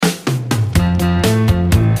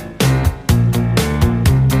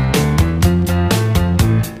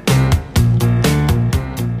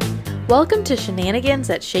Welcome to Shenanigans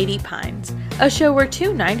at Shady Pines, a show where two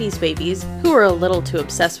 90s babies, who are a little too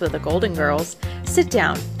obsessed with the Golden Girls, sit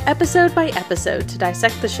down, episode by episode, to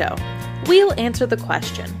dissect the show. We'll answer the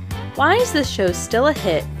question, why is this show still a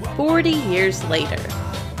hit 40 years later?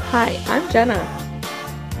 Hi, I'm Jenna.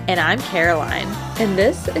 And I'm Caroline. And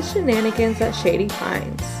this is Shenanigans at Shady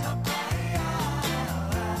Pines.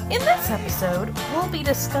 In this episode, we'll be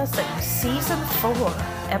discussing Season 4,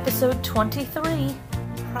 Episode 23,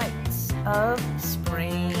 Rites of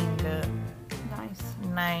Spring.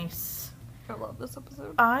 Nice. I love this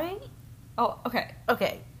episode. Okay.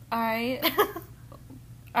 I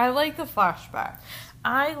like the flashback.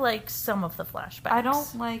 I like some of the flashbacks. I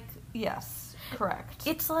don't like, yes, correct.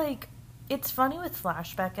 It's funny with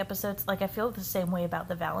flashback episodes, like I feel the same way about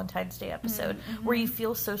the Valentine's Day episode, where you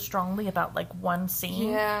feel so strongly about like one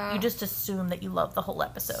scene, you just assume that you love the whole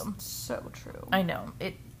episode. So true. I know.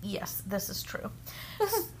 Yes, this is true.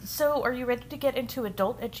 So, are you ready to get into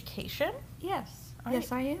adult education? Yes. All Yes,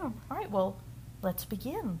 right. I am. All right, well, let's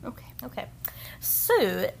begin. Okay.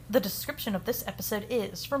 So, the description of this episode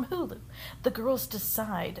is from Hulu. The girls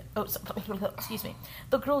The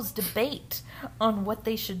girls debate on what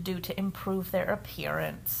they should do to improve their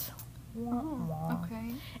appearance.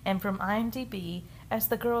 Okay. And from IMDb, as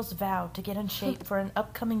the girls vow to get in shape for an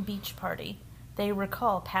upcoming beach party, they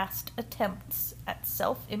recall past attempts at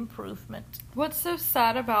self-improvement. What's so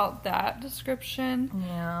sad about that description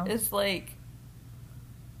is like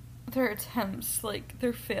their attempts, like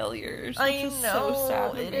their failures. I which is know, so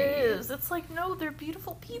sad to it me. is. It's like, no, they're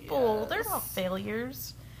beautiful people. Yes. They're not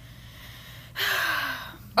failures.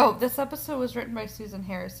 Oh, this episode was written by Susan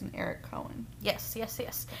Harris and Eric Cohen. Yes.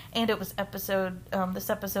 And it was this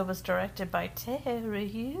episode was directed by Terry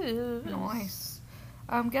Hughes. Nice.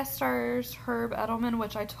 Guest stars Herb Edelman,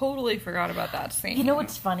 which I totally forgot about that scene. You know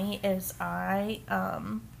what's funny is I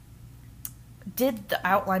did the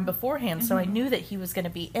outline beforehand, so I knew that he was going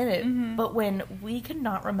to be in it. But when we could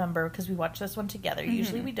not remember, because we watched this one together,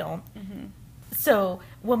 usually we don't. So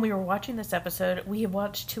when we were watching this episode, we had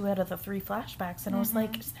watched 2 out of the 3 flashbacks, and I was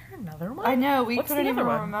like, "Is there another one?" I know, we What's couldn't the other even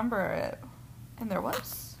one? remember it. And there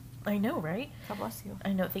was. I know, right? God bless you.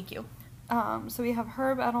 I know, thank you. So we have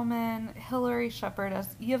Herb Edelman, Hillary Shepard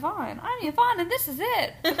as Yvonne. I'm Yvonne, and this is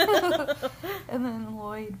it. And then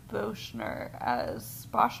Lloyd Boschner as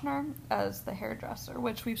the hairdresser,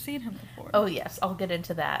 which we've seen him before. Oh yes, I'll get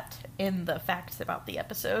into that in the facts about the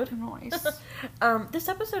episode. Nice. This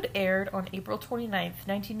episode aired on April 29th,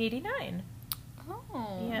 1989.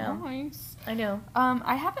 Oh, Yeah. nice. I know.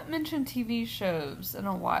 I haven't mentioned TV shows in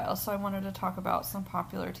a while, so I wanted to talk about some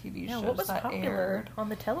popular TV shows What was that popular aired. on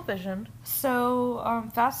the television? So,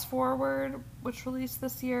 Fast Forward, which released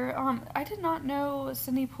this year, I did not know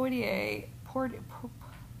Sidney Poitier,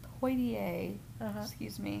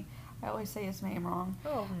 excuse me, I always say his name wrong,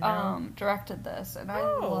 directed this, and I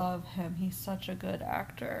love him. He's such a good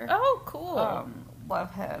actor. Oh, cool.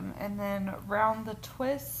 Love him. And then Round the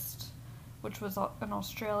Twist, which was an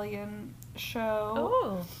Australian show.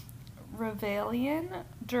 Oh. Rebellion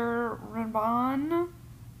der Rennbahn.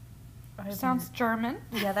 Sounds German.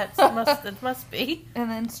 Yeah, it must be. And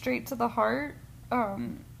then Straight to the Heart.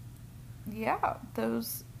 Yeah,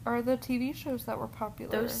 those are the TV shows that were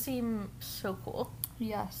popular. Those seem so cool.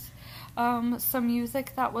 Yes. Some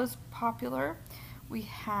music that was popular. We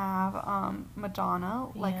have Madonna,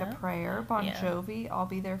 Like a Prayer, Bon Jovi, I'll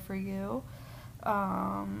Be There For You.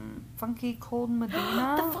 Funky Cold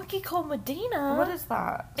Medina. The Funky Cold Medina? What is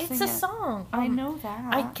that? It's a song. I know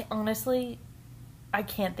that. Honestly, I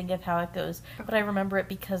can't think of how it goes, but I remember it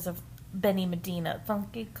because of Benny Medina.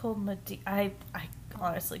 Funky Cold Medina. I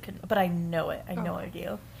honestly couldn't, but I know it. I know I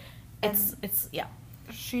do. It's yeah.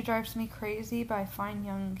 She Drives Me Crazy by Fine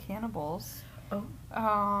Young Cannibals. Oh.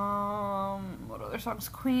 What other songs?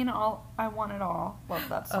 Queen, I Want It All. Love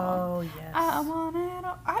that song. Oh, yes. I want it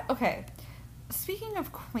all. Okay. Speaking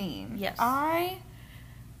of Queen, yes. I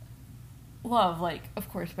love, like, of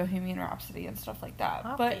course, Bohemian Rhapsody and stuff like that.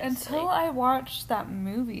 Obviously. But until I watched that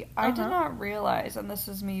movie, I did not realize, and this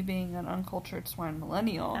is me being an uncultured swine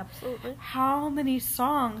millennial, absolutely, how many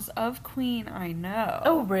songs of Queen I know.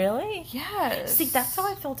 Oh, really? Yes. See, that's how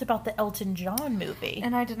I felt about the Elton John movie.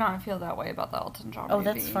 And I did not feel that way about the Elton John movie. Oh,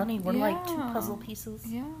 that's funny. We're like 2 puzzle pieces.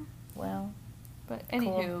 Yeah. Well. But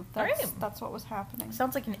anywho, cool. That's what was happening.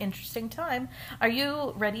 Sounds like an interesting time. Are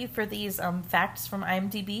you ready for these facts from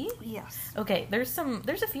IMDb? Yes. Okay, there's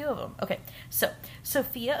a few of them. Okay, so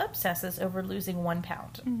Sophia obsesses over losing 1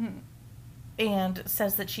 pound. and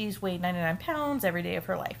says that she's weighed 99 pounds every day of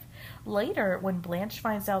her life. Later, when Blanche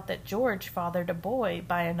finds out that George fathered a boy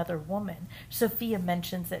by another woman, Sophia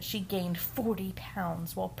mentions that she gained 40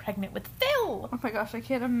 pounds while pregnant with Phil. Oh my gosh, I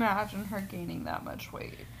can't imagine her gaining that much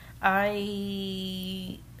weight.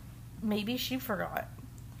 Maybe she forgot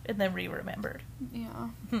and then remembered. Yeah.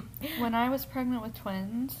 When I was pregnant with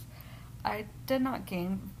twins, I did not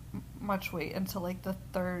gain much weight until like the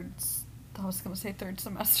third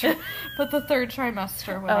semester, but the third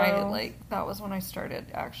trimester when that was when I started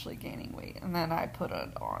actually gaining weight, and then I put it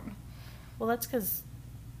on. Well, that's because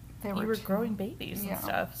you were growing babies and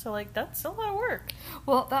stuff, so like that's a lot of work.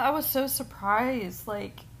 Well, I was so surprised,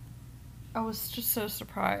 I was just so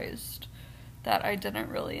surprised that I didn't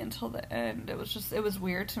really until the end. It was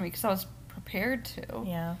weird to me because I was prepared to.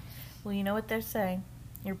 Yeah. Well, you know what they're saying.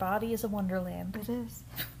 Your body is a wonderland. It is.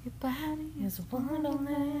 Your body is a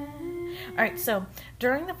wonderland. Alright, so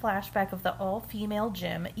during the flashback of the all-female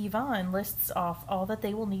gym, Yvonne lists off all that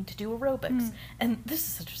they will need to do aerobics. And this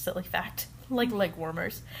is such a silly fact. Like leg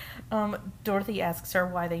warmers. Dorothy asks her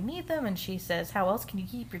why they need them, and she says, how else can you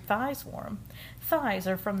keep your thighs warm? Thighs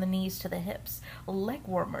are from the knees to the hips. Leg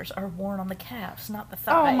warmers are worn on the calves, not the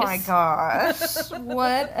thighs. Oh my gosh.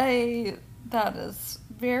 That is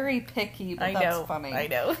very picky, but that's funny. I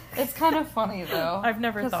know. It's kind of funny, though. I've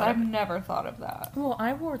never thought of that. Well,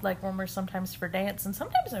 I wore leg warmers sometimes for dance, and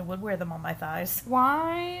sometimes I would wear them on my thighs.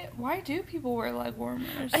 Why do people wear leg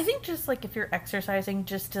warmers? I think just, if you're exercising,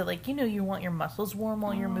 just to, you want your muscles warm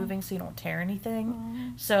while you're moving so you don't tear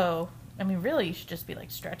anything. So, I mean, really, you should just be,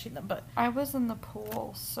 stretching them, but... I was in the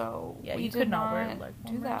pool, so yeah, you could not wear leg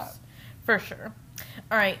warmers. Do that. For sure.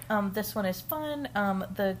 Alright, this one is fun.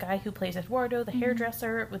 The guy who plays Eduardo, the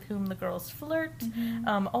hairdresser with whom the girls flirt,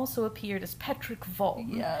 also appeared as Patrick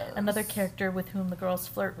Volm, another character with whom the girls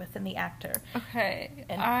flirt with in The Actor. Okay,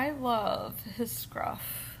 and I love his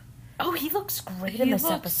scruff. Oh, he looks great in this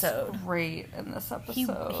episode. He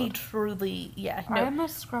truly, I'm a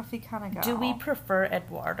scruffy kind of gal. Do we prefer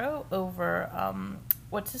Eduardo over,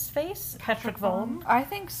 what's his face? Patrick Volm? I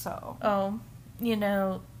think so. Oh,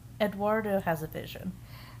 Eduardo has a vision.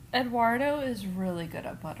 Eduardo is really good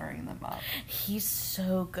at buttering them up. He's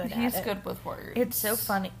so good at it. He's good with words. It's so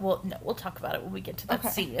funny. Well, no, we'll talk about it when we get to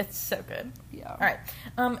that scene. It's so good. Yeah. All right.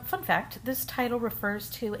 Fun fact, this title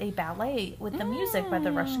refers to a ballet with the music by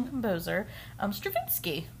the Russian composer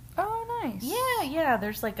Stravinsky. Oh, nice. Yeah.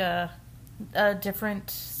 There's a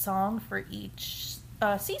different song for each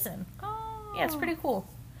season. Oh. Yeah, it's pretty cool.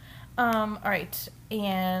 All right.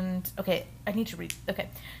 And, okay, I need to read. Okay.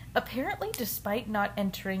 Apparently, despite not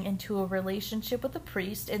entering into a relationship with a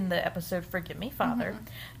priest in the episode Forgive Me, Father,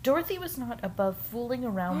 Dorothy was not above fooling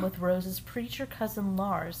around with Rose's preacher cousin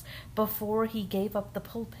Lars before he gave up the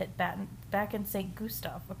pulpit back in St.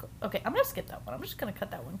 Gustav. Okay, I'm going to skip that one. I'm just going to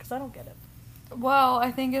cut that one because I don't get it. Well,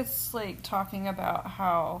 I think it's, talking about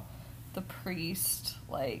how the priest,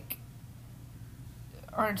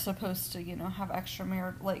 aren't supposed to, have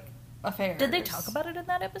extramarital, affairs. Did they talk about it in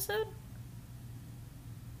that episode?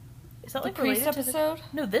 Is that the priest episode?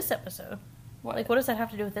 No, this episode. What? What does that have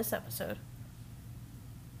to do with this episode?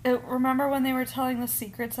 Remember when they were telling the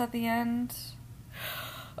secrets at the end?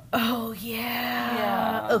 Oh, yeah.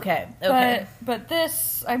 Yeah. Okay. But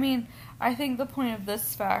this, I think the point of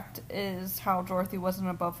this fact is how Dorothy wasn't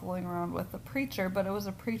above fooling around with the preacher, but it was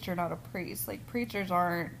a preacher, not a priest. Preachers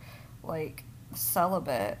aren't,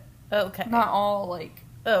 celibate. Okay. Not all,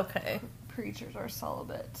 okay. preachers are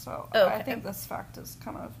celibate, so okay. I think this fact is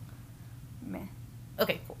kind of meh.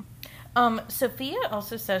 Okay, cool. Sophia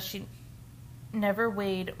also says she never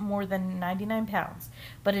weighed more than 99 pounds,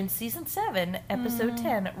 but in season 7, episode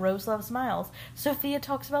 10, Rose Loves Miles, Sophia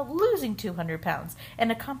talks about losing 200 pounds,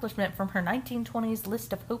 an accomplishment from her 1920s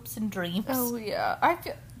list of hopes and dreams. Oh, yeah. I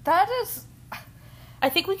feel that is... I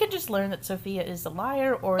think we can just learn that Sophia is a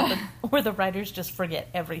liar, or the writers just forget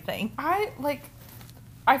everything.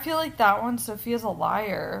 I feel like that one, Sophia's a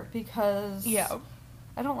liar, because... Yeah.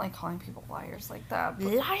 I don't like calling people liars like that.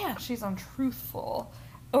 But liar! She's untruthful.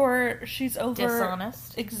 Or she's over...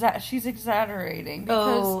 dishonest. She's exaggerating.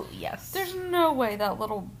 Because yes. There's no way that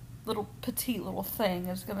little petite little thing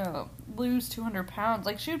is gonna lose 200 pounds.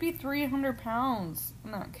 She would be 300 pounds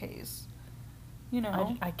in that case.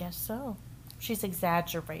 I guess so. She's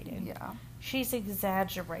exaggerating. Yeah. She's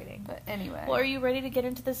exaggerating. But anyway. Well, are you ready to get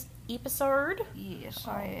into this episode? Yes,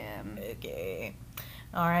 I am. Okay.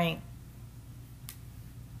 All right.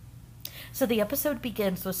 So the episode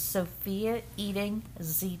begins with Sophia eating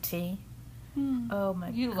ziti. Oh my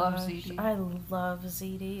god. You love ziti. I love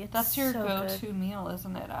ziti. That's your so go-to good. meal,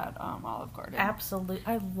 isn't it, at Olive Garden? Absolutely.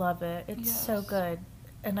 I love it. It's so good.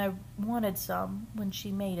 and I wanted some when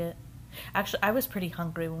she made it. Actually, I was pretty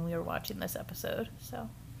hungry when we were watching this episode, so,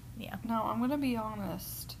 yeah. No, I'm gonna be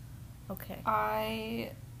honest. Okay.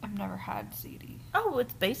 I've never had ziti. Oh,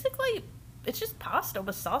 it's just pasta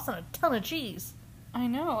with sauce and a ton of cheese. I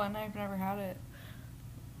know, and I've never had it.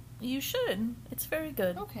 You should. It's very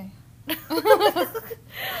good. Okay.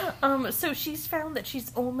 So she's found that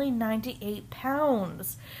she's only 98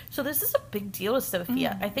 pounds. So this is a big deal with Sophia.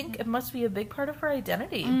 Mm-hmm. I think it must be a big part of her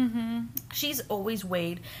identity. Mm-hmm. She's always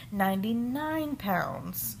weighed 99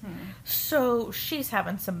 pounds. Mm-hmm. So she's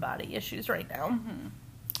having some body issues right now. Mm-hmm.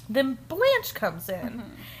 Then Blanche comes in,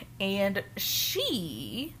 Mm-hmm. and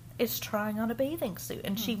she is trying on a bathing suit,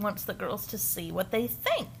 and she wants the girls to see what they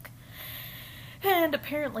think. And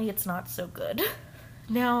apparently it's not so good.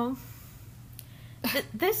 Now,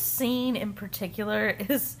 this scene in particular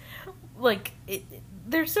is, like,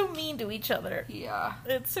 they're so mean to each other. Yeah.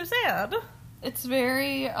 It's so sad. It's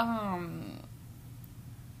very,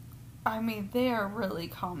 they are really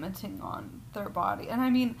commenting on their body.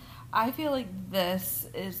 And I feel like this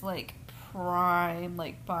is, like, prime,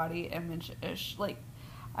 like, body image-ish. Like,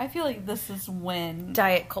 I feel like this is when...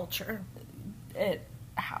 Diet culture. It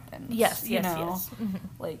happens. Yes. Mm-hmm.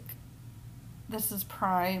 Like, this is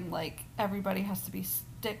prime, like, everybody has to be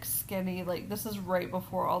stick skinny. Like, this is right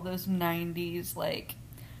before all those 90s, like...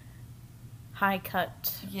 High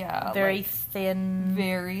cut. Yeah. Very like, thin.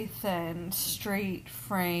 Very thin, straight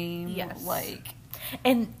frame. Yes. Like...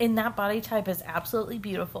 And that body type is absolutely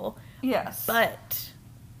beautiful. Yes. But...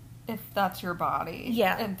 if that's your body.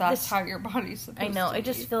 Yeah. And that's how your body's supposed to be. I know. I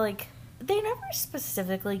just feel like they never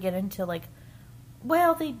specifically get into, like...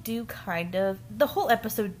 Well, they do kind of. The whole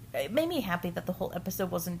episode... It made me happy that the whole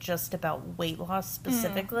episode wasn't just about weight loss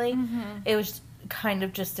specifically. Mm-hmm. It was kind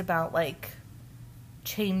of just about, like...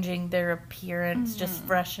 changing their appearance, just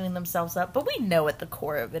freshening themselves up. But we know at the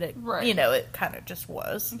core of it, right. It kind of just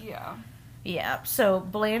was. Yeah. Yeah. So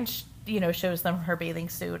Blanche, shows them her bathing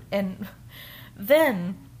suit. And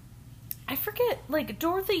then, I forget, like,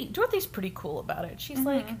 Dorothy's pretty cool about it. She's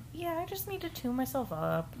like, yeah, I just need to tune myself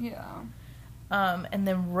up. Yeah. And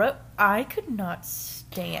then I could not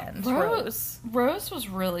stand Rose. Rose was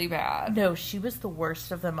really bad. No, she was the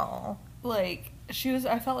worst of them all. Like,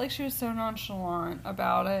 I felt like she was so nonchalant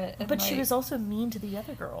about it. And but she was also mean to the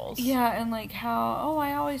other girls. Yeah, and like how,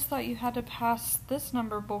 I always thought you had to pass this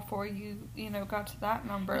number before you got to that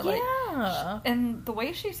number. Like, yeah. And the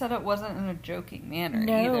way she said it wasn't in a joking manner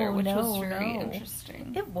either, which was very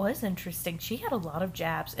interesting. It was interesting. She had a lot of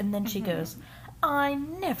jabs, and then she goes, I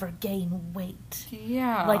never gain weight.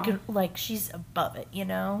 Yeah. Like she's above it,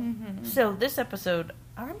 So this episode,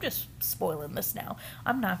 I'm just spoiling this now.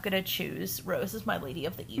 I'm not going to choose Rose as my lady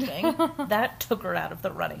of the evening. That took her out of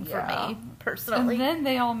the running for me, personally. And then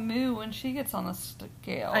they all moo when she gets on the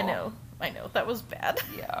scale. I know. That was bad.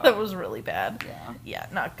 Yeah. That was really bad. Yeah. Yeah,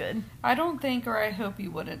 not good. I don't think, or I hope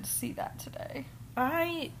you wouldn't see that today.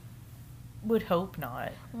 I would hope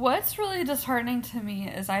not. What's really disheartening to me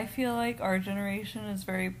is I feel like our generation is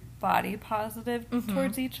very body positive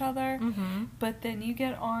towards each other, but then you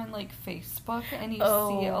get on like Facebook and you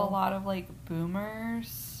see a lot of like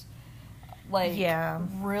boomers like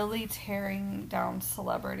really tearing down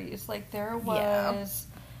celebrities. Like there was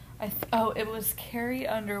it was Carrie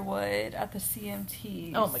Underwood at the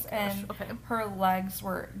CMTs. Oh my gosh. And her legs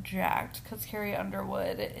were jacked because Carrie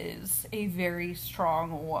Underwood is a very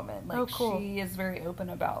strong woman. Like she is very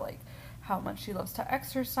open about like how much she loves to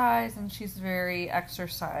exercise, and she's very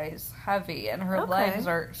exercise heavy, and her legs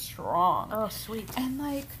are strong. Oh, sweet. And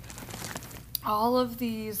like all of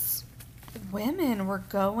these women were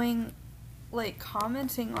going like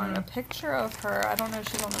commenting on a picture of her. I don't know if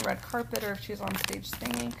she's on the red carpet or if she's on stage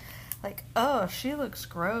singing. Like, oh, she looks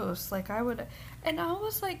gross. Like I would, and I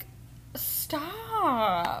was like,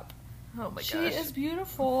 stop. Oh my gosh. She is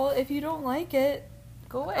beautiful. If you don't like it,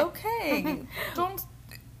 go away. Okay.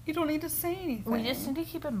 You don't need to say anything. We just need to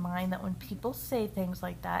keep in mind that when people say things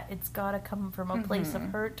like that, it's got to come from a place of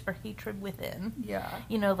hurt or hatred within. Yeah.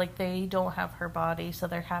 Like they don't have her body, so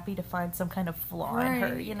they're happy to find some kind of flaw in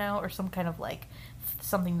her, or some kind of like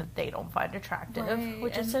something that they don't find attractive,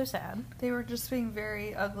 which is so sad. They were just being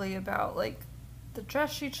very ugly about like the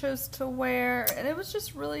dress she chose to wear, and it was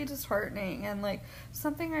just really disheartening. And like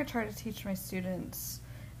something I try to teach my students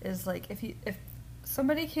is like if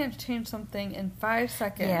somebody can't change something in 5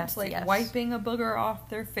 seconds, wiping a booger off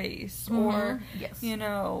their face or,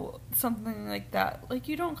 something like that. Like,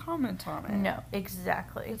 you don't comment on it. No,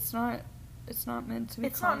 exactly. It's not meant to be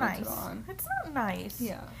commented on. It's not nice.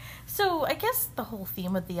 Yeah. So, I guess the whole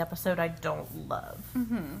theme of the episode I don't love.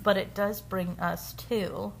 But it does bring us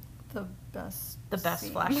to the best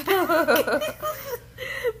scene. flashback.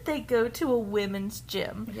 They go to a women's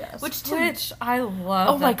gym. Yes. Which I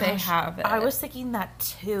love that they have it. I was thinking that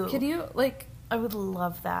too. Can you, like... I would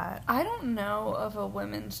love that. I don't know of a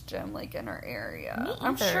women's gym, like, in our area. Me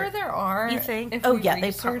I'm either. sure there are. You think? If Oh, we yeah,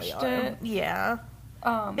 they probably researched are. it. Yeah.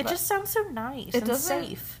 It just sounds so nice and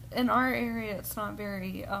safe. In our area, it's not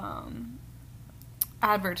very,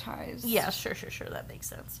 advertised. Yeah, sure. That makes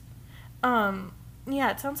sense.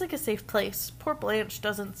 Yeah, it sounds like a safe place. Poor Blanche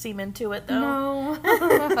doesn't seem into it, though.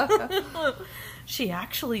 No. She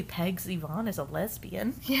actually pegs Yvonne as a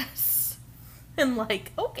lesbian. Yes. And,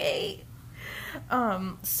 like, okay.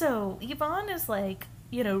 So Yvonne is, like,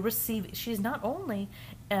 you know, she's not only,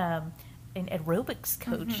 an aerobics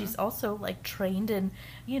coach, she's also, like, trained in,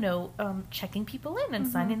 you know, checking people in and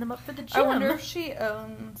signing them up for the gym. I wonder if she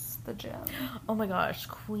owns the gym. Oh my gosh,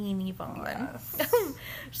 Queen Yvonne. Yes.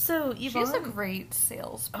 So Yvonne... She's a great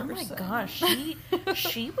salesperson. Oh my gosh,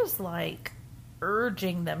 she was, like,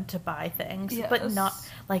 urging them to buy things, but not,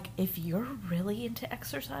 like, if you're really into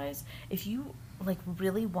exercise, if you, like,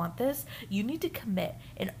 really want this, you need to commit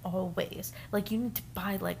in all ways. Like, you need to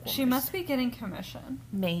buy, like... She must be getting commission.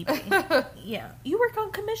 Maybe. Yeah. You work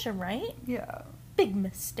on commission, right? Yeah. Big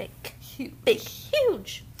mistake.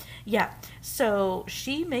 Huge. Yeah. So,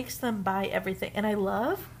 she makes them buy everything. And I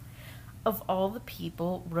love, of all the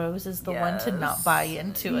people, Rose is the one to not buy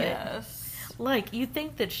into it. Yes. Like, you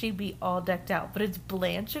think that she'd be all decked out, but it's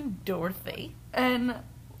Blanche and Dorothy. And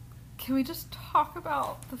can we just talk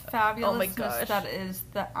about the fabulousness that is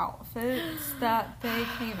the outfits that they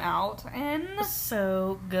came out in?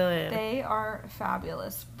 So good. They are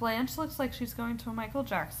fabulous. Blanche looks like she's going to a Michael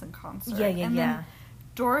Jackson concert. Yeah. Then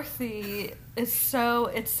Dorothy is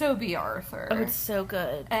it's so B. Arthur. Oh, it's so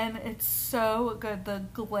good. And it's so good, the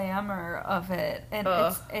glamour of it. And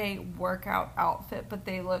it's a workout outfit, but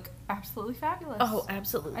they look absolutely fabulous. Oh,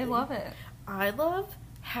 absolutely. I love it. I love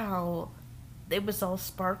how it was all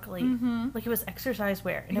sparkly. Like, it was exercise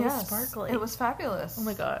wear, and it was sparkly. It was fabulous. Oh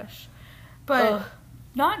my gosh. But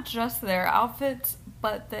not just their outfits,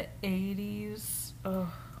 but the 80s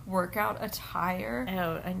workout attire.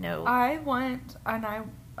 Oh, I know. I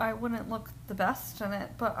wouldn't look the best in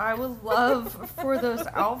it, but I would love for those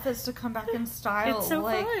outfits to come back in style. It's so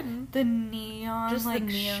like fun. The neon, just like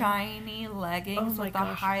the neon. shiny leggings with the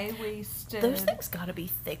high-waisted. Those things gotta be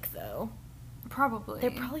thick, though. Probably.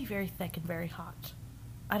 They're probably very thick and very hot.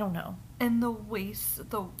 I don't know. And the waist,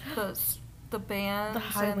 the bands. The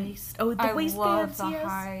high waist. Oh, the waistbands, I love the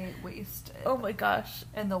high-waisted. Oh my gosh.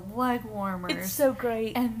 And the leg warmers. It's so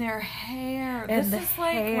great. And their hair. And this is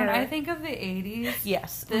like, when I think of the 80s,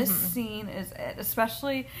 yes, this scene is it.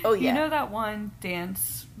 Especially, you know that one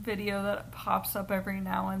dance video that pops up every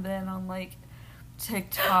now and then on, like,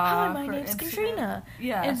 TikTok. Hi, my or name's Instagram. Katrina.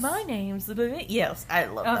 Yes. And my name's... Yes, I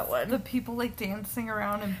love that one. The people, like, dancing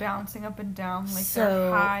around and bouncing up and down like so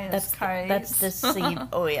they're high as kites. That's this scene.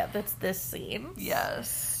 Oh, yeah, that's this scene.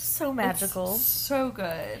 Yes. So magical. It's so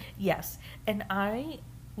good. Yes. And I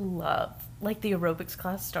love, like, the aerobics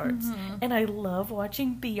class starts, and I love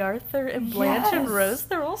watching B. Arthur and Blanche and Rose.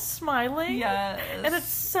 They're all smiling. Yes. And it's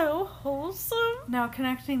so wholesome. Now,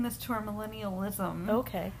 connecting this to our millennialism.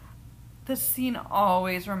 Okay. This scene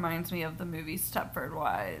always reminds me of the movie Stepford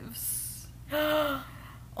Wives. Oh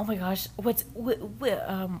my gosh, washing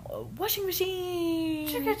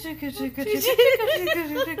machine and Willows.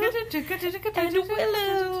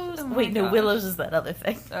 Oh Wait, no, Willows is that other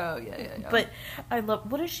thing. Oh, yeah. But I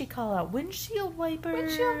love, what does she call out? Windshield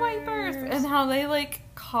wipers. And how they, like,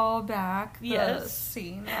 call back the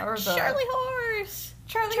scene. Or the Charlie Horse.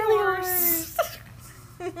 Charlie Horse.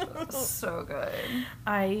 So good.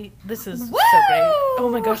 This is Woo! so great. Oh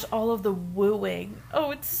my gosh, all of the wooing.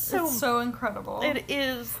 Oh, it's so incredible. It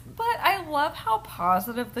is. But I love how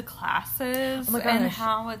positive the class is. Oh my gosh. And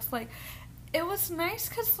how it's like, it was nice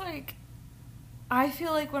because, like, I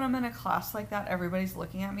feel like when I'm in a class like that, everybody's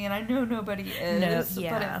looking at me, and I know nobody is,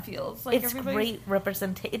 but it feels like it's great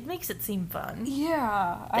representation. It makes it seem fun.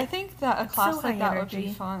 Yeah, I think that a class like that would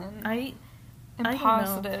be fun. And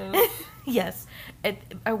positive. Yes.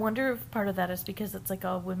 I wonder if part of that is because it's like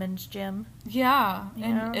a women's gym. Yeah.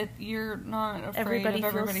 And you're not afraid of everybody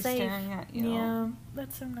feels safe. Staring at you. Yeah.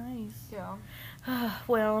 That's so nice. Yeah.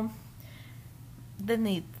 Well,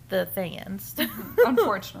 then the thing ends.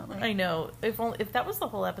 Unfortunately. I know. If that was the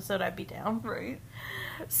whole episode, I'd be down. Right.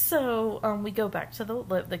 So, we go back to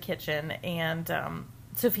the kitchen, and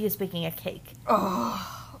Sophia's baking a cake.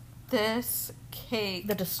 Oh. This cake,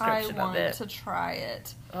 the description I want of it. To try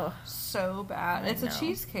it Oh, so bad. It's a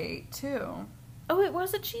cheesecake too. Oh, it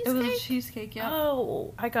was a cheesecake? It was a cheesecake, yeah.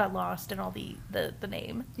 Oh, I got lost in all the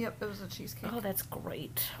name. Yep, it was a cheesecake. Oh, that's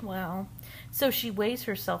great. Wow. So she weighs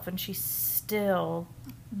herself and she still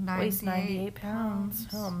weighs 98 pounds.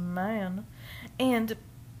 Oh, man. And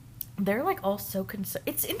they're like all so concerned.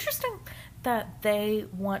 It's interesting that they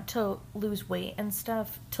want to lose weight and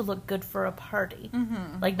stuff to look good for a party.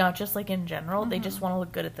 Mm-hmm. Like, not just like in general. They just want to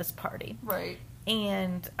look good at this party. Right.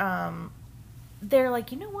 And they're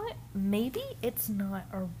like, you know what? Maybe it's not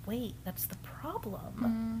our weight that's the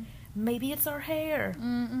problem. Maybe it's our hair.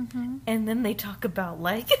 Mm-hmm. And then they talk about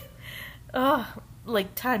like,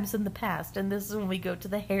 like times in the past. And this is when we go to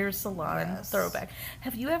the hair salon throwback.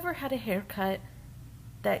 Have you ever had a haircut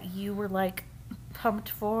that you were like pumped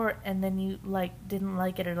for and then you like didn't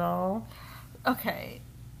like it at all? Okay.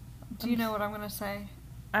 Do you know what I'm gonna say?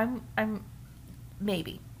 I'm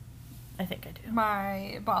maybe. I think I do.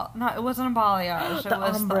 No, it wasn't a balayage. The it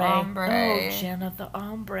was ombre. the ombre. Oh, Jenna, the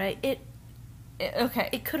ombre. Okay.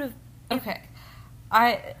 It could have. Okay.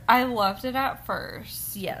 I loved it at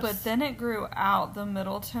first. Yes. But then it grew out. The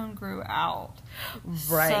middle tone grew out.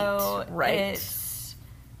 Right. So right. It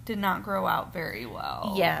did not grow out very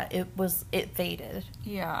well. Yeah, it faded.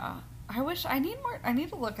 Yeah. I need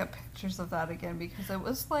to look at pictures of that again because it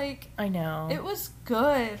was like, I know. it was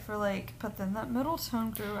good for like, but then that middle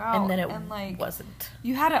tone grew out. And then it like, wasn't.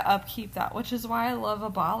 You had to upkeep that, which is why I love a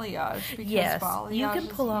balayage. Because balayage you can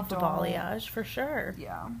pull off a balayage for sure.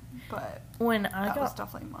 Yeah, but when that was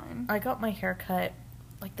definitely mine. I got my haircut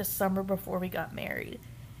like the summer before we got married.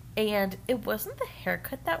 And it wasn't the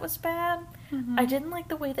haircut that was bad. Mm-hmm. I didn't like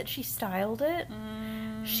the way that she styled it.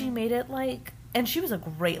 She made it like... And she was a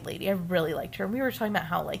great lady. I really liked her. And we were talking about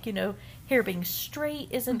how, like, you know, hair being straight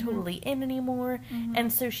isn't totally in anymore.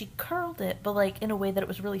 And so she curled it, but, like, in a way that it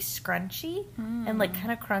was really scrunchy and, like,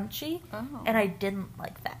 kind of crunchy. Oh. And I didn't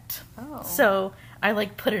like that. Oh. So I,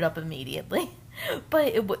 like, put it up immediately.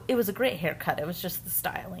 But it was a great haircut. It was just the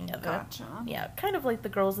styling of Gotcha. it. Yeah, kind of like the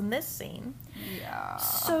girls in this scene. Yeah.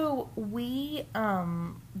 So we,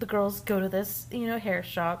 the girls go to this, you know, hair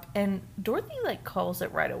shop, and Dorothy, like, calls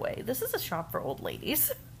it right away. This is a shop for old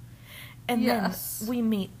ladies. And then we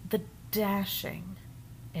meet the dashing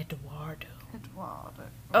Eduardo.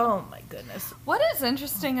 Oh, my goodness. What is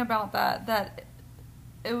interesting about that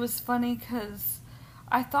it was funny because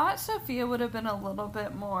I thought Sophia would have been a little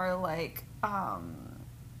bit more, like,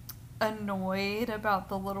 annoyed about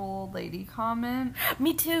the little old lady comment.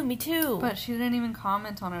 Me too. But she didn't even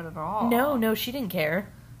comment on it at all. No, she didn't care.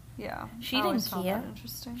 Yeah. She didn't care. That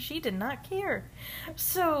interesting. She did not care.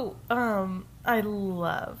 So, I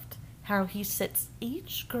loved how he sits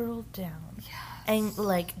each girl down. Yes. And,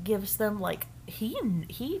 like, gives them, like,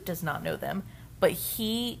 he does not know them, but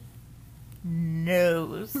he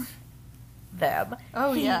knows them.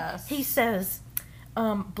 Oh, yes. He says,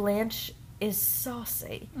 Blanche is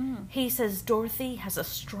saucy. He says Dorothy has a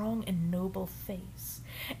strong and noble face.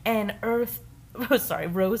 And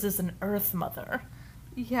Rose is an earth mother.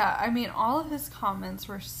 Yeah, I mean, all of his comments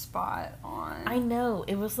were spot on. I know.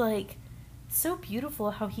 It was, like, so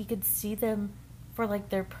beautiful how he could see them for, like,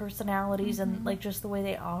 their personalities and, like, just the way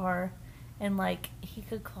they are. And, like, he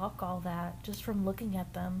could clock all that just from looking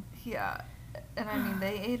at them. Yeah. And, I mean,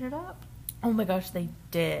 they ate it up. Oh, my gosh, they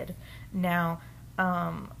did. Now,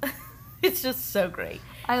 it's just so great.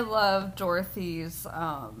 I love Dorothy's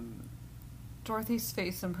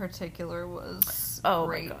face in particular was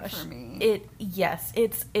great for me.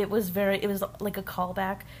 It was like a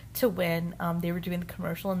callback to when they were doing the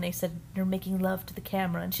commercial and they said you're making love to the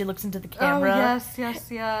camera and she looks into the camera. Oh,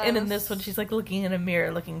 yes. And in this one she's like looking in a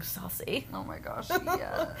mirror looking saucy. Oh my gosh,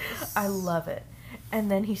 yes. I love it.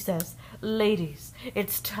 And then he says, "Ladies,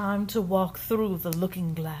 it's time to walk through the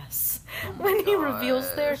looking glass." When he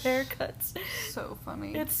reveals their haircuts. So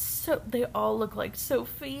funny. They all look like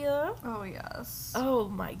Sophia. Oh, yes. Oh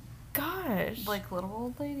my gosh. Like little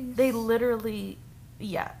old ladies. They literally,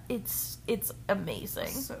 yeah, it's amazing.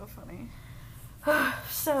 So funny.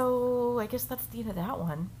 So, I guess that's the end of that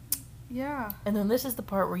one. Yeah. And then this is the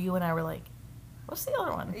part where you and I were like, what's the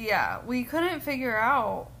other one? Yeah, we couldn't figure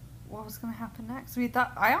out what was going to happen next.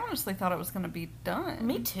 I honestly thought it was going to be done.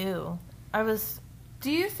 Me too. Do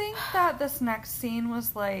you think that this next scene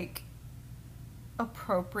was, like,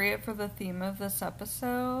 appropriate for the theme of this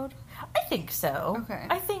episode? I think so. Okay.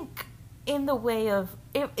 I think in the way of...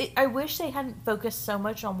 I wish they hadn't focused so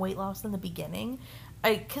much on weight loss in the beginning.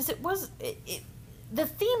 Because the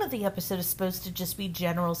theme of the episode is supposed to just be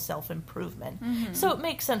general self-improvement. Mm-hmm. So it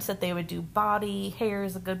makes sense that they would do body. Hair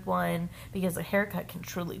is a good one, because a haircut can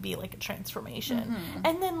truly be like a transformation. Mm-hmm.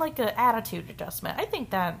 And then like an attitude adjustment. I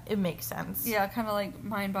think that it makes sense. Yeah, kind of like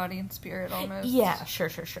mind, body, and spirit almost. Yeah, sure.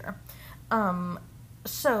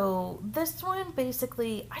 So this one,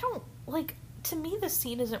 basically, I don't, like, to me the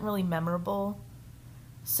scene isn't really memorable.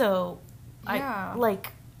 So, Yeah.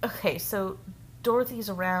 Okay, so Dorothy's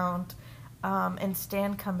around, and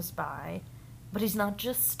Stan comes by, but he's not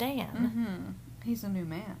just Stan. Mm-hmm. He's a new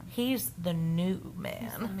man. He's the new man.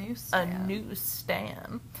 He's the new Stan. A new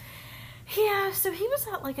Stan. Yeah, so he was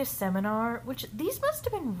at, like, a seminar, which these must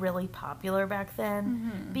have been really popular back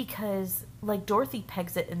then, because, like, Dorothy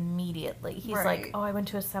pegs it immediately. He's like, oh, I went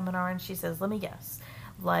to a seminar, and she says, let me guess.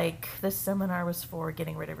 Like, this seminar was for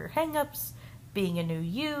getting rid of your hang-ups, being a new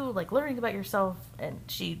you, like, learning about yourself, and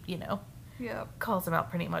she, Yep. calls him out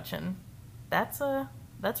pretty much, and that's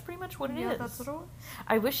pretty much what it is. Yeah, that's what it was.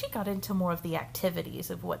 I wish he got into more of the activities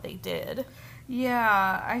of what they did.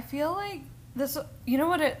 Yeah, I feel like this, you know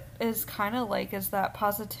what it is kind of like, is that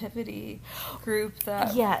positivity group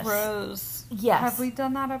that Yes. Rose. Yes. Have we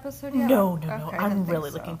done that episode yet? No. Okay, I I'm didn't think really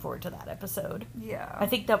so. looking forward to that episode. Yeah. I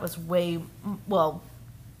think that was well,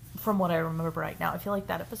 from what I remember right now, I feel like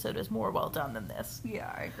that episode is more well done than this.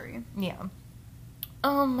 Yeah, I agree. Yeah.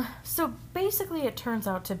 So basically it turns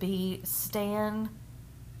out to be Stan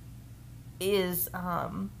is,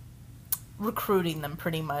 recruiting them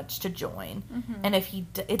pretty much to join. Mm-hmm. And if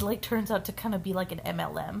it like turns out to kind of be like an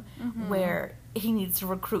MLM where he needs to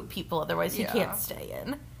recruit people, otherwise he can't stay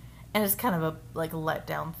in. And it's kind of a like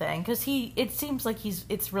letdown thing, because it seems like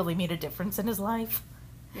it's really made a difference in his life.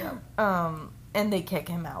 Yeah. And they kick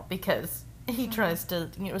him out because he tries to,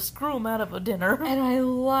 screw him out of a dinner. And I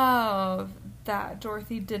love that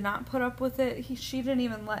Dorothy did not put up with it. She didn't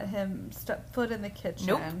even let him step foot in the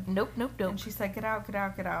kitchen. Nope. And she said, get out. And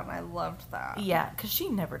I loved that. Yeah, because she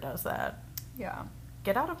never does that. Yeah.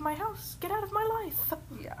 Get out of my house. Get out of my life.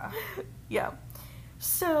 Yeah. Yeah.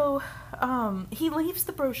 So, he leaves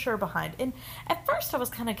the brochure behind. And at first I was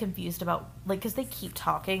kind of confused about, like, because they keep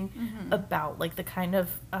talking about, like, the kind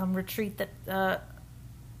of retreat that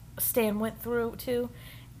Stan went through to.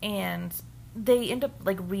 And they end up,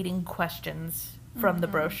 like, reading questions from the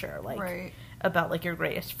brochure. Like, about, like, your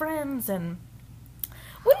greatest friends. And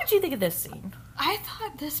what did you think of this scene? I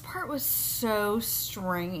thought this part was so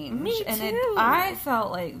strange. Me too. And I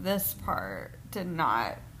felt like this part did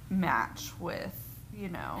not match with,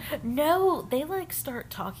 No, they, like, start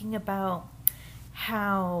talking about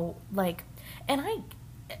how, like, and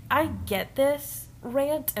I get this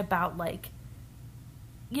rant about, like,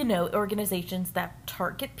 organizations that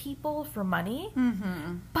target people for money,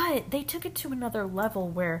 but they took it to another level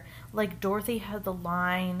where, like, Dorothy had the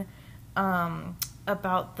line,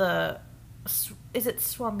 about is it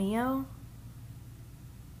Swamio?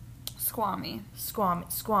 Swami.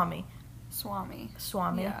 Swami.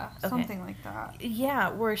 Yeah, Okay. something like that.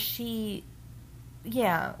 Yeah, where she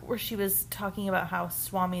was talking about how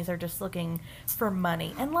swamis are just looking for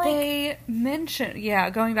money. And, like, They mentioned,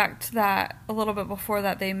 going back to that a little bit before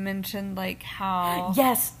that, they mentioned, like, how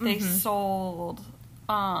yes, they sold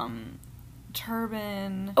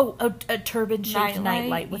turban. Oh, a turban-shaped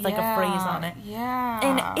nightlight with, like, a phrase on it. Yeah.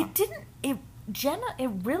 And it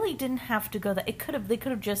really didn't have to go that. They could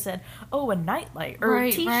have just said, "Oh, a nightlight," or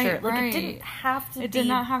a T-shirt. Like, it didn't have to. It did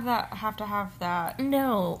not have to have that.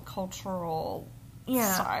 No cultural.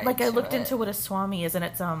 Yeah, side like, I to looked it. into what a Swami is, and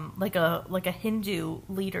it's like a Hindu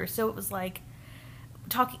leader. So it was like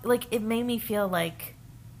talking. Like, it made me feel like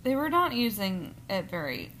They were not using it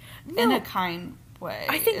in a kind way.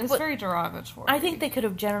 I think it was very derogatory. I think they could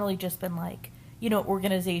have generally just been like,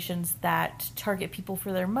 organizations that target people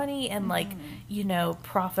for their money and, like,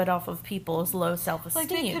 profit off of people's low self-esteem. Like,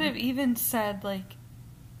 they could have even said, like,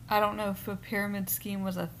 I don't know if a pyramid scheme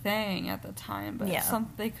was a thing at the time, but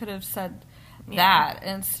they could have said that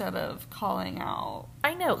instead of calling out.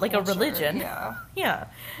 I know, like, a religion. Yeah.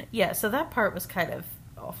 Yeah, so that part was kind of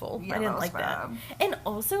awful. Yeah, I didn't that was like that. bad. And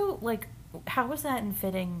also, like, how was that in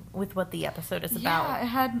fitting with what the episode is about?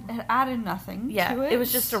 Yeah, it added nothing to it. It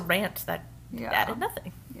was just a rant that added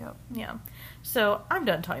nothing. Yep. Yeah. So, I'm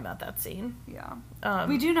done talking about that scene. Yeah.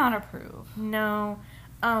 We do not approve. No.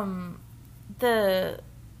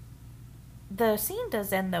 the scene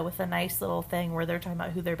does end, though, with a nice little thing where they're talking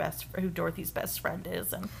about who Dorothy's best friend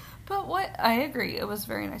is. And But I agree, it was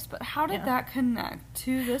very nice. But how did that connect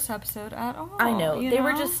to this episode at all? I know. They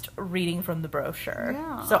were just reading from the brochure.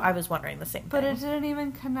 Yeah. So I was wondering the same thing. But it didn't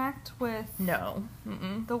even connect with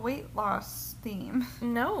the weight loss theme.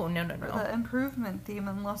 No. Or the improvement theme,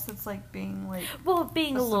 unless it's like being like... Well,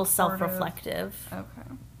 being a little self-reflective.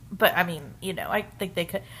 Okay. But, I mean, I think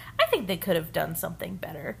they could have done something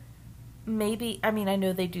better. Maybe, I mean, I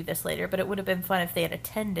know they do this later, but it would have been fun if they had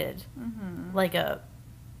attended, like, a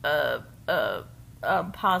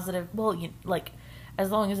positive, well, like,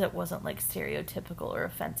 as long as it wasn't, like, stereotypical or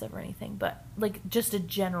offensive or anything, but, like, just a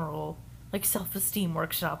general, like, self-esteem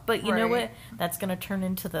workshop. But you know what? That's going to turn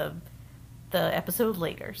into the episode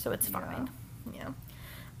later, so it's fine. Yeah.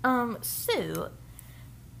 So,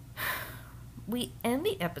 we end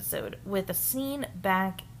the episode with a scene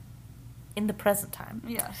back in the present time.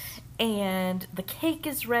 Yes. And the cake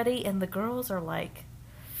is ready, and the girls are like,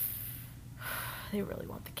 they really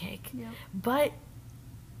want the cake. Yep. But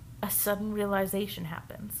a sudden realization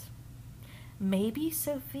happens. Maybe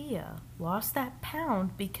Sophia lost that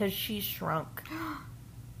pound because she shrunk.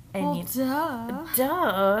 And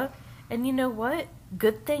duh. And you know what?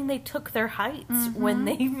 Good thing they took their heights when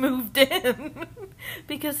they moved in.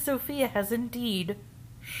 Because Sophia has indeed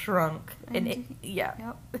shrunk.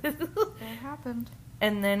 Yep. It happened.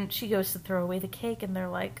 And then she goes to throw away the cake, and they're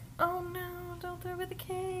like, oh no, don't throw away the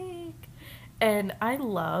cake. And I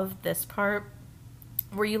love this part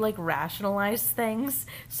where you, like, rationalize things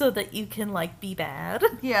so that you can, like, be bad.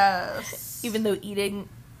 Yes. Even though eating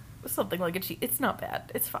something like a cheese, it's not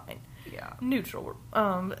bad. It's fine. Yeah. Neutral.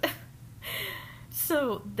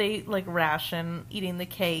 So they, like, ration eating the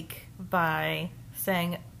cake by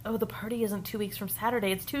saying, oh, the party isn't 2 weeks from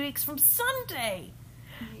Saturday, it's 2 weeks from Sunday.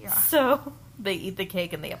 Yeah. So they eat the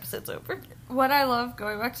cake and the episode's over. What I love,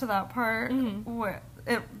 going back to that part,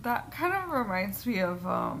 that kind of reminds me of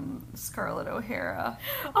Scarlett O'Hara.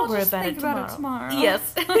 I'll worry just about think about it tomorrow.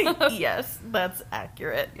 Yes. Yes, that's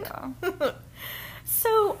accurate. Yeah.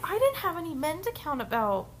 So I didn't have any men to count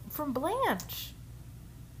about from Blanche.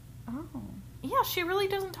 Oh. Yeah, she really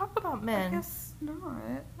doesn't talk about men. I guess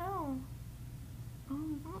not. No.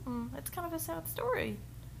 It's kind of a sad story.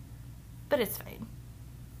 But it's fine.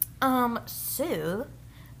 So,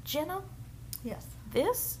 Jenna? Yes.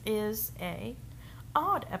 This is a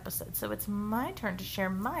odd episode, so it's my turn to share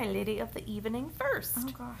my lady of the evening first. Oh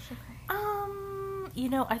gosh, okay.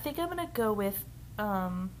 I think I'm gonna go with,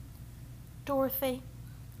 Dorothy.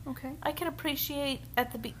 Okay. I can appreciate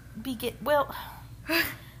at the well...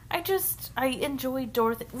 I enjoy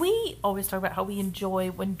Dorothy. We always talk about how we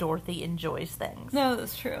enjoy when Dorothy enjoys things. No,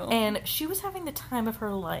 that's true. And she was having the time of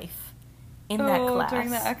her life in that class. During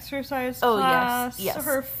the exercise class. Yes.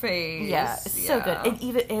 Her face. Yeah, it's so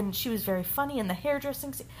good. And she was very funny in the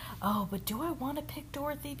hairdressing scene. Oh, but do I want to pick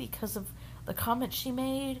Dorothy because of the comment she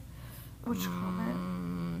made? Which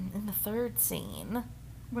comment? In the third scene.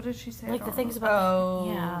 What did she say? Like the things about...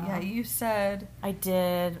 yeah, you said... I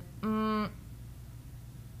did.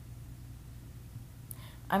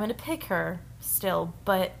 I'm going to pick her still,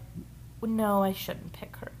 but no, I shouldn't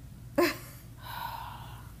pick her.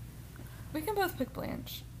 We can both pick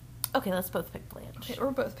Blanche. Okay, let's both pick Blanche. Okay,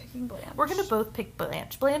 we're both picking Blanche. We're going to both pick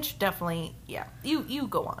Blanche. Blanche definitely, yeah. You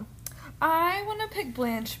go on. I want to pick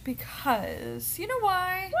Blanche because... You know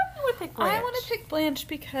why? Why do you want to pick Blanche? I want to pick Blanche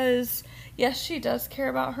because, yes, she does care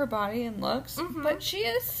about her body and looks, but she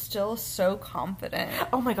is still so confident.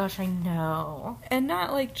 Oh my gosh, I know. And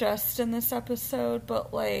not, like, just in this episode,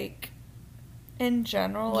 but, like, in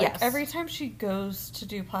general. Like, every time she goes to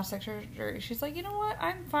do plastic surgery, she's like, you know what?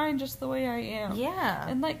 I'm fine just the way I am. Yeah.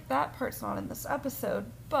 And, like, that part's not in this episode,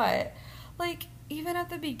 but, like... Even at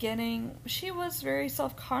the beginning, she was very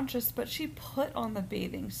self-conscious, but she put on the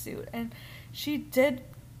bathing suit, and she did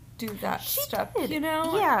do that step, did. You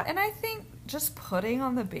know? Yeah. And I think just putting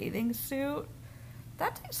on the bathing suit,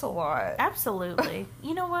 that takes a lot. Absolutely.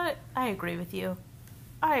 You know what? I agree with you.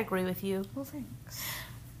 Well, thanks.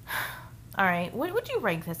 All right. What would you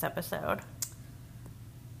rank this episode?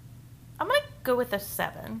 I'm going to go with a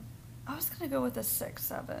 7. I was going to go with a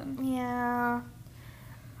 6-7. Yeah.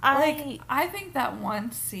 I think that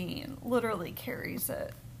one scene literally carries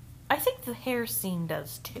it. I think the hair scene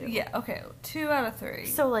does too. Yeah, okay. 2 out of 3.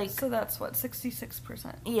 So that's what,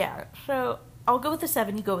 66%? Yeah. So I'll go with the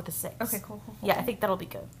 7, you go with the 6. Okay, cool. Yeah, I think that'll be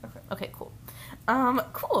good. Okay, cool.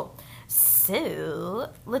 Cool. So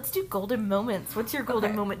let's do golden moments. What's your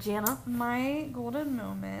golden moment, Jana? My golden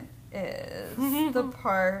moment is the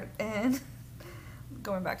part in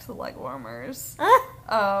going back to the leg warmers.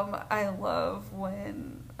 I love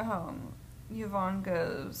when Yvonne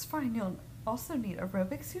goes, fine, you'll also need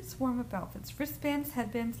aerobic suits, warm-up outfits, wristbands,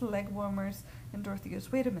 headbands, leg warmers. And Dorothy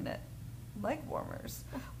goes, wait a minute. Leg warmers?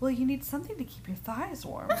 Well, you need something to keep your thighs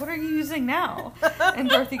warm. What are you using now? And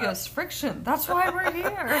Dorothy goes, friction. That's why we're here.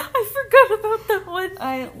 I forgot about that one.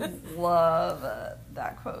 I love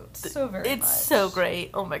that quote so very much. It's so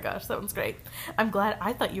great. Oh my gosh, that one's great. I'm glad.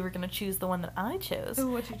 I thought you were going to choose the one that I chose. Ooh,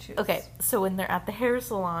 what'd you choose? Okay, so when they're at the hair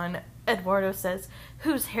salon, Eduardo says,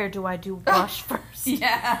 whose hair do I do wash first?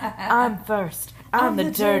 Yeah. I'm first. I'm the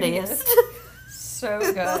dirtiest. So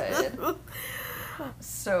good.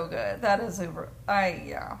 So good. That is over.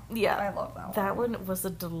 Yeah. I love that one. That one was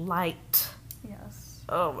a delight. Yes.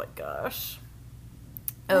 Oh my gosh.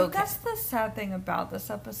 Like, Okay. that's the sad thing about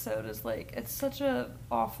this episode is, like, it's such a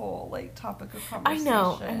awful, like, topic of conversation.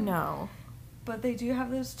 I know. But they do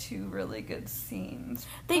have those two really good scenes.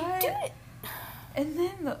 They do it. And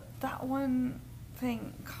then that one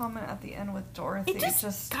comment at the end with Dorothy. It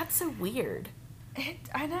just got so weird.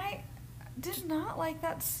 I did not like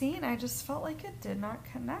that scene. I just felt like it did not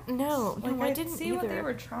connect. No, I didn't see either. what they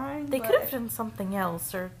were trying. They could have done something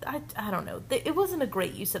else, or I don't know. It wasn't a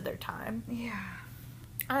great use of their time. Yeah.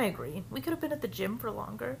 I agree. We could have been at the gym for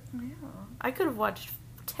longer. Yeah. I could have watched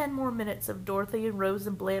 10 more minutes of Dorothy and Rose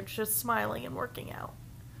and Blanche just smiling and working out.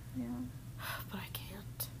 Yeah. But I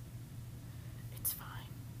can't. It's fine.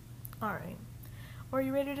 Alright. Are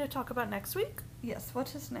you ready to talk about next week? Yes,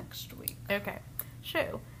 what is next week? Okay.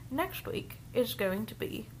 So, next week is going to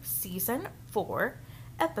be Season 4,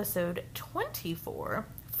 Episode 24,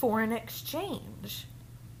 Foreign Exchange.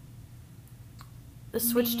 The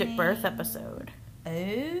Switched at Birth episode. Oh.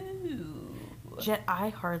 I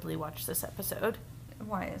hardly watched this episode.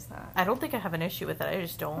 Why is that? I don't think I have an issue with it. I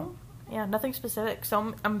just don't. Oh. Yeah, nothing specific.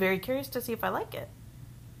 So I'm very curious to see if I like it.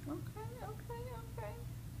 Okay.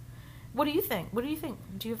 What do you think?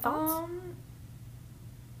 Do you have thoughts?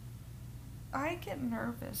 I get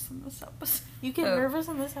nervous in this episode. You get nervous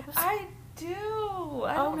in this episode? I do.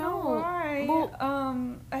 I don't know why. Well,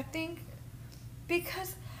 I think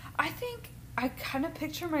because I kind of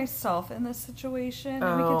picture myself in this situation,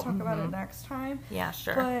 and we can talk about it next time. Yeah,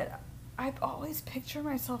 sure. But I always picture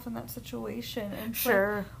myself in that situation, and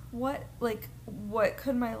sure. What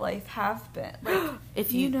could my life have been? Like,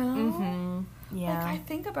 if you know. Mm-hmm. Yeah. Like, I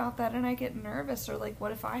think about that, and I get nervous. Or like,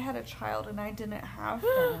 what if I had a child and I didn't have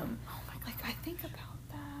them? Oh my God. Like, I think about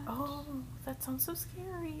that. Oh, that sounds so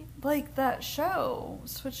scary. Like that show,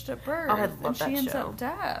 Switched at Birth, Oh, I love and that she ends show. up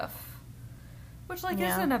deaf. Which, like,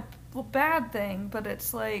 isn't a bad thing, but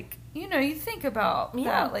it's like, you think about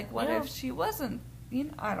that. Like, what if she wasn't,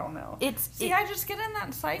 I don't know. I just get in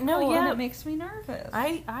that cycle, and it makes me nervous.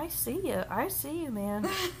 I see you, man.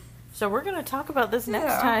 So we're going to talk about this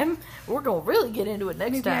next time. We're going to really get into it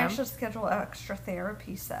next time. Maybe I should schedule an extra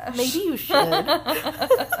therapy session. Maybe you should.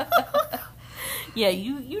 Yeah,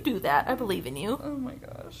 you do that. I believe in you. Oh my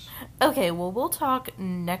gosh. Okay, well, we'll talk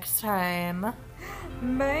next time.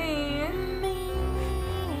 Bye.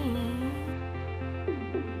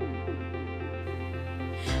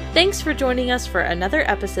 Thanks for joining us for another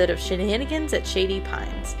episode of Shenanigans at Shady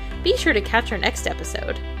Pines. Be sure to catch our next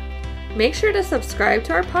episode. Make sure to subscribe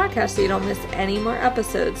to our podcast so you don't miss any more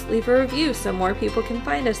episodes. Leave a review so more people can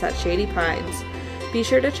find us at Shady Pines. Be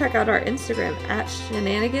sure to check out our Instagram at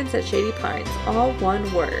Shenanigans at Shady Pines, all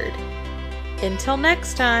one word. Until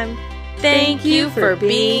next time, thank you for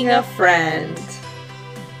being a friend.